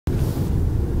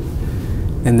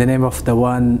In the name of the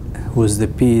one who is the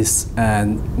peace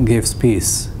and gives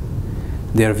peace.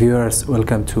 Dear viewers,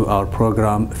 welcome to our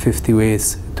program 50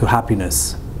 Ways to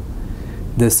Happiness.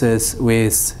 This is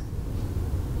Ways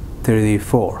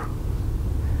 34.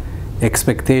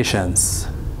 Expectations.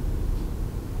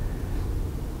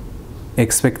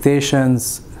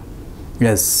 Expectations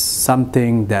is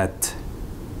something that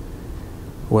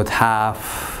would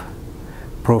have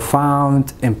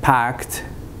profound impact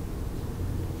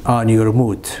on your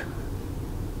mood.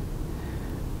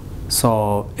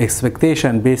 So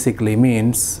expectation basically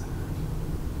means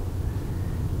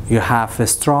you have a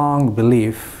strong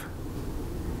belief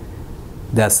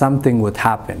that something would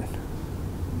happen,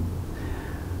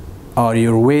 or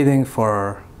you're waiting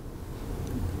for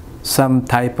some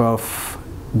type of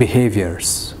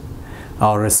behaviors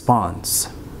or response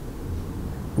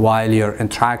while you're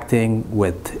interacting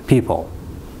with people.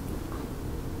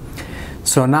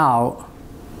 So now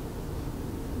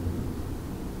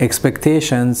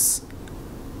expectations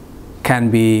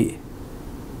can be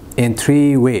in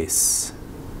three ways,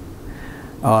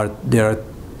 or there are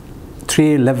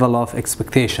three levels of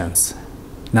expectations.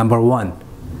 Number one,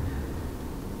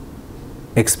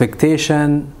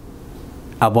 expectation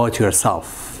about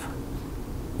yourself,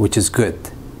 which is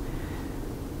good.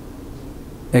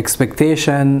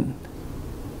 Expectation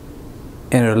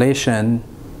in relation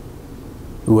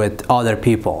with other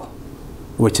people,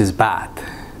 which is bad.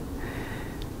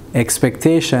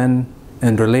 Expectation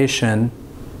in relation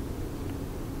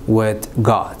with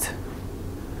God.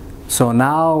 So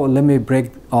now let me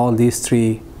break all these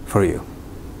three for you.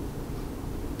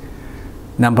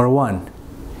 Number one,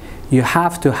 you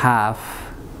have to have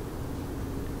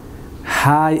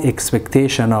high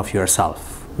expectation of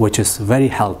yourself, which is very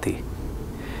healthy.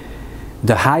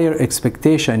 The higher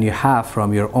expectation you have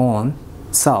from your own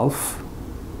self,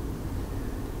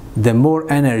 the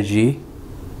more energy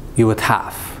you would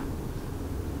have.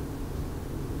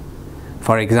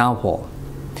 For example,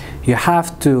 you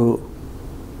have to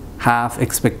have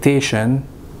expectation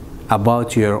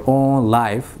about your own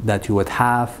life that you would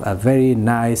have a very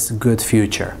nice, good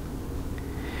future.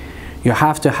 You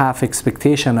have to have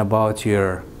expectation about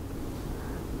your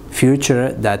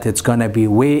future that it's gonna be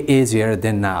way easier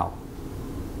than now.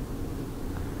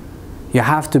 You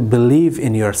have to believe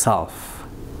in yourself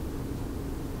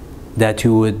that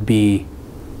you would be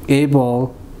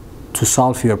able to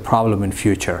solve your problem in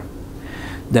future,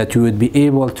 that you would be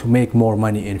able to make more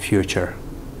money in future,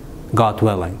 God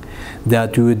willing,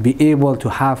 that you would be able to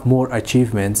have more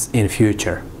achievements in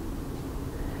future.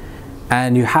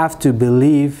 And you have to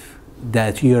believe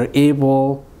that you're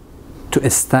able to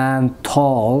stand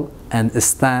tall and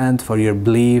stand for your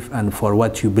belief and for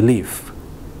what you believe.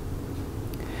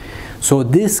 So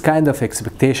this kind of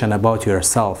expectation about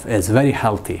yourself is very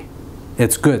healthy.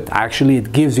 It's good. Actually,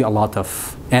 it gives you a lot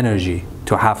of energy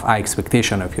to have high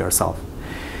expectation of yourself.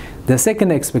 The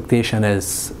second expectation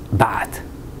is bad.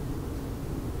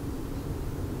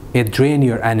 It drains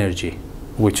your energy,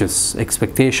 which is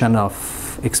expectation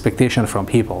from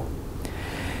people.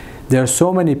 There are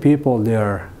so many people,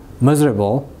 they're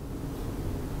miserable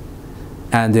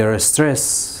and they're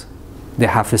stressed, they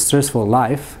have a stressful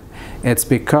life. It's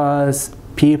because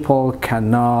people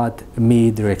cannot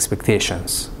meet their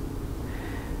expectations.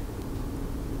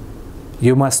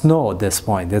 You must know this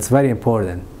point, it's very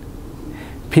important.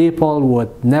 People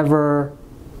would never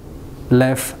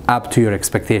live up to your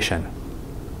expectation.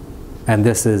 And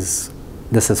this is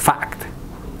fact.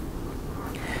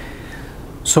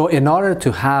 So in order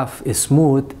to have a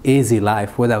smooth, easy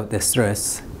life without the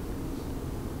stress,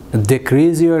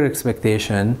 decrease your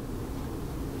expectation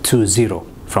to zero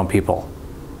from people.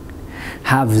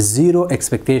 Have zero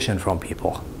expectation from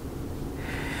people.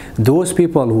 Those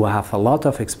people who have a lot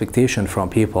of expectation from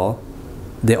people,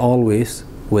 they always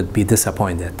would be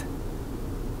disappointed.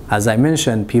 As I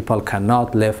mentioned, people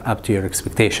cannot live up to your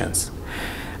expectations.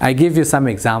 I give you some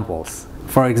examples.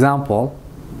 For example,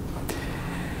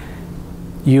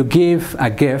 you give a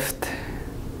gift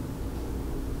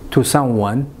to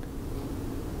someone,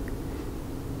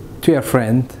 to a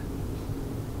friend,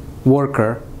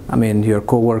 worker, your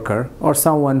co-worker, or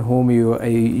someone whom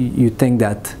you think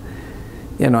that,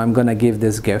 I'm gonna give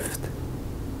this gift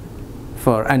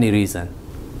for any reason.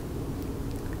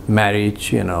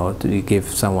 Marriage, you give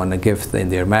someone a gift in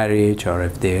their marriage, or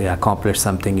if they accomplish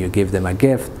something, you give them a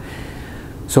gift.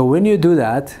 So when you do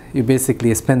that, you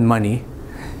basically spend money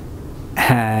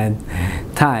and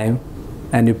time,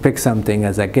 and you pick something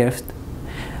as a gift,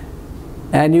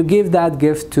 and you give that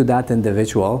gift to that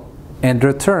individual. In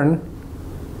return,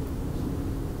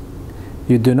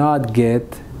 you do not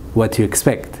get what you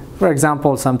expect For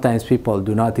example, sometimes people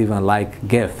do not even like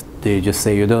gift. They just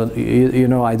say, you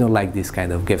know, I don't like this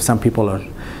kind of gift. Some people are,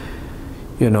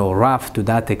 you know, rough to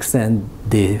that extent.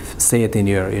 They say it in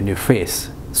your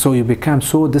face. So you become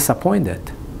so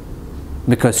disappointed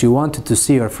because you wanted to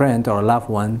see your friend or loved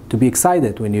one to be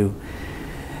excited when you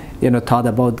know, thought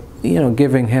about, you know,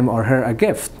 giving him or her a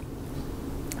gift.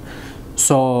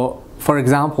 So, for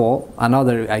example,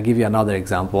 I give you another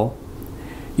example.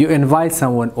 You invite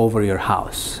someone over your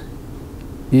house.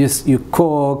 You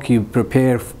cook, you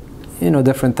prepare, you know,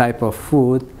 different type of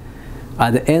food.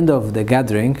 At the end of the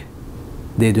gathering,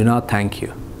 they do not thank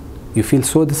you. You feel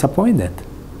so disappointed.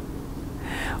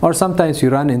 Or sometimes you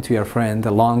run into your friend,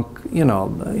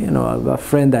 a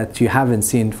friend that you haven't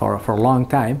seen for a long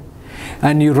time,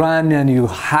 and you run and you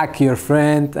hack your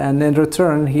friend, and in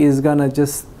return he is gonna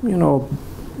just, you know,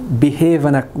 behave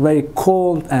in a very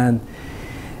cold and,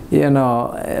 you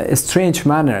know, a strange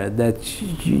manner that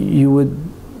you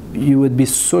would be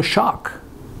so shocked,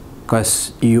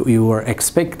 because you were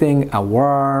expecting a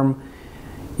warm,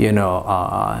 you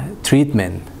know,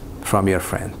 treatment from your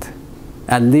friend.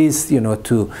 At least, you know,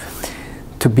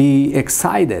 to be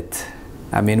excited.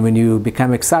 I mean, when you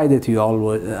become excited, you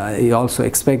also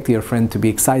expect your friend to be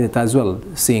excited as well,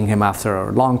 seeing him after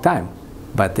a long time.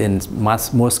 But in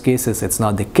most cases, it's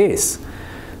not the case.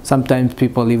 Sometimes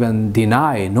people even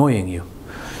deny knowing you.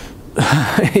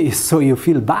 So you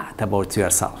feel bad about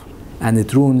yourself, and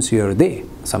it ruins your day.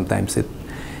 Sometimes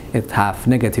it have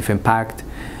negative impact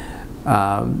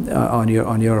on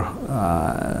your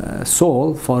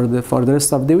soul for the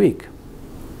rest of the week.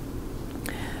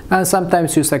 And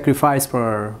sometimes you sacrifice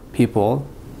for people.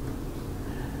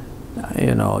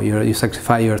 You know, you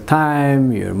sacrifice your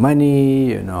time, your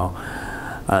money, you know,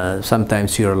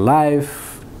 sometimes your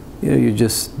life. You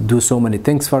just do so many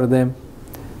things for them,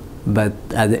 but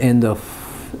at the end of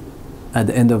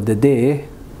the day,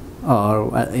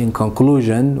 or in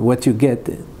conclusion, what you get,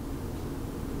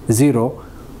 zero.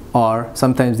 Or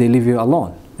sometimes they leave you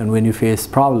alone, and when you face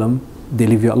problem, they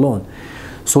leave you alone.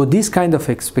 So these kind of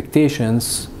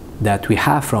expectations that we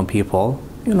have from people,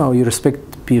 you know, you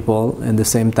respect people, and the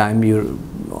same time you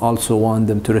also want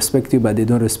them to respect you, but they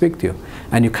don't respect you,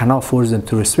 and you cannot force them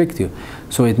to respect you.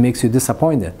 So it makes you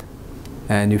disappointed,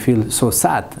 and you feel so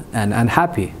sad and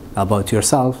unhappy about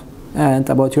yourself and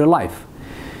about your life.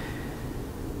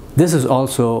 This is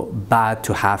also bad,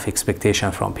 to have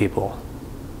expectation from people.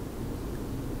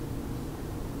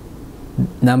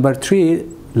 Number 3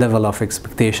 level of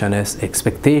expectation is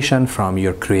expectation from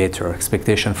your Creator,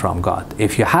 expectation from God.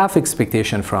 If you have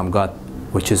expectation from God,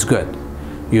 which is good,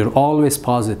 you're always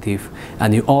positive,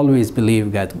 and you always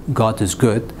believe that God is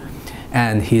good,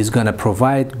 and He's going to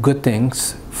provide good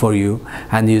things for you,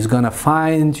 and He's going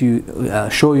to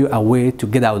show you a way to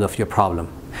get out of your problem,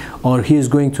 or He is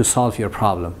going to solve your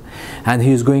problem, and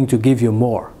He is going to give you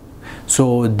more.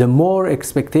 So the more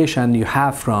expectation you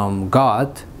have from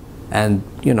God, and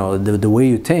you know, the way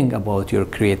you think about your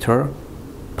Creator,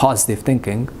 positive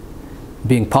thinking,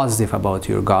 being positive about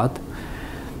your God,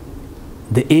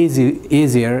 the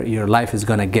easier your life is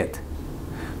gonna get.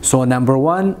 So number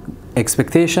 1,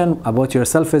 expectation about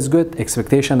yourself is good,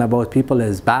 expectation about people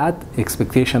is bad,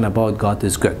 expectation about God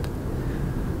is good.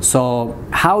 So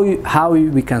how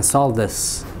we can solve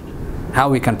this, how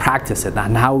we can practice it,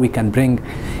 and how we can bring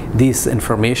this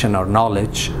information or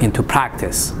knowledge into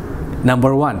practice.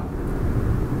 Number 1,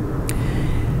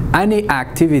 any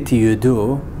activity you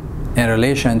do in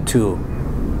relation to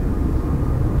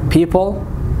people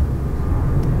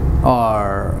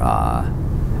or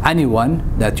anyone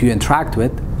that you interact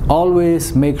with,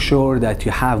 always make sure that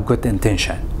you have good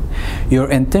intention. Your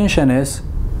intention is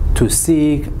to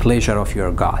seek pleasure of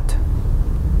your God,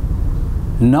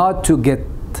 not to get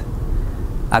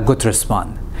a good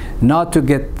response, not to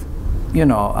get, you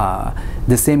know,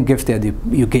 the same gift that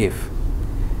you gave,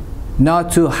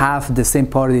 not to have the same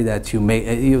party that you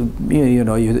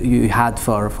had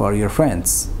for your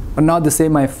friends, or not the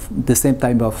same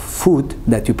type of food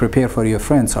that you prepare for your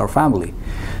friends or family.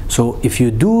 So if you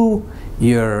do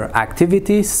your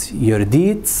activities, your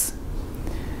deeds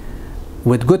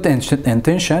with good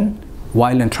intention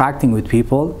while interacting with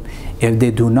people, if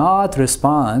they do not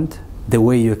respond the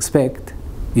way you expect,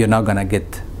 you're not gonna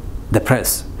get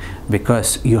depressed,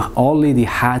 because you already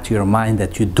had your mind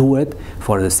that you do it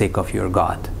for the sake of your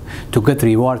God, to get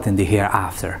reward in the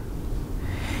hereafter.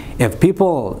 If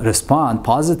people respond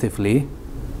positively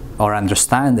or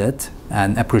understand it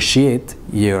and appreciate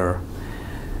your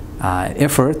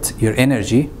effort, your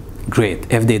energy, great.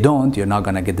 If they don't, you're not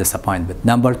gonna get disappointment.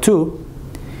 Number 2,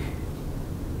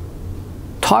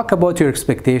 talk about your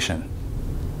expectation.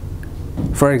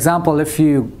 For example, if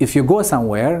you go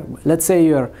somewhere, let's say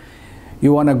you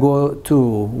want to go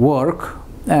to work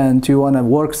and you want to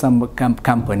work some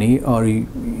company, or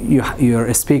you're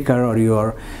a speaker, or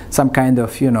you're some kind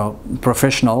of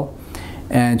professional,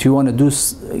 and you want to do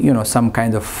some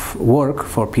kind of work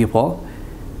for people,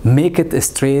 make it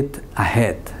straight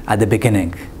ahead at the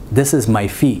beginning. This is my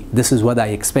fee. This is what I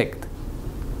expect.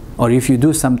 Or if you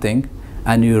do something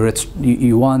and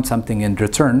you want something in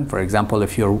return, for example,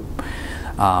 if you're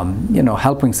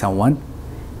helping someone,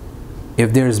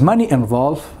 if there's money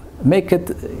involved, make it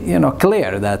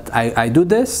clear that I do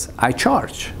this, I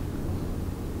charge.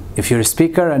 If you're a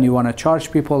speaker and you want to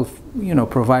charge people,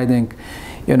 providing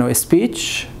a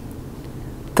speech,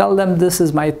 tell them this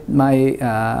is my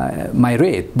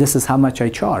rate. This is how much I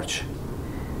charge.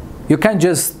 You can't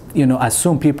just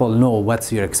assume people know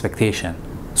what's your expectation.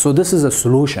 So this is a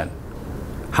solution,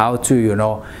 how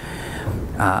to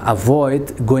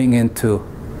avoid going into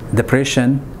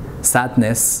depression,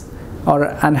 sadness, or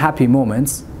unhappy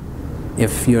moments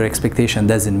if your expectation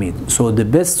doesn't meet. So the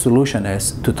best solution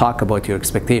is to talk about your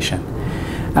expectation.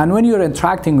 And when you're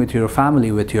interacting with your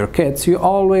family, with your kids, you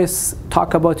always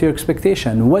talk about your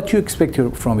expectation. What you expect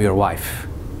from your wife,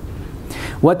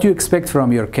 what you expect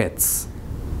from your kids.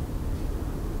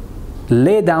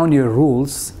 Lay down your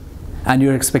rules and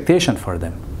your expectation for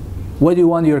them. What do you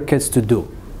want your kids to do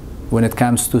when it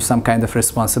comes to some kind of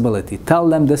responsibility? Tell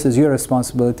them this is your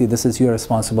responsibility, this is your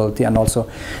responsibility, and also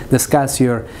discuss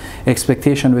your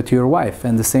expectation with your wife.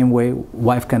 And the same way,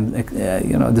 wife can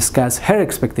discuss her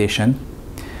expectation.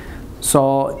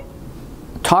 So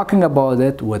talking about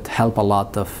it would help a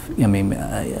lot of,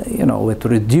 would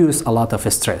reduce a lot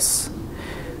of stress.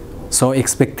 So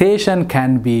expectation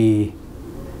can be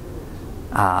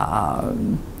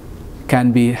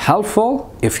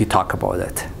helpful if you talk about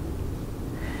it.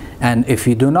 And if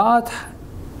we do not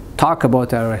talk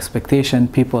about our expectation,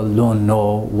 people don't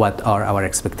know what are our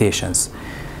expectations.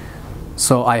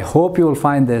 So I hope you will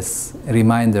find this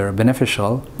reminder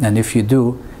beneficial. And if you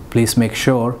do, please make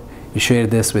sure you share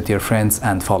this with your friends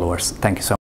and followers. Thank you so much.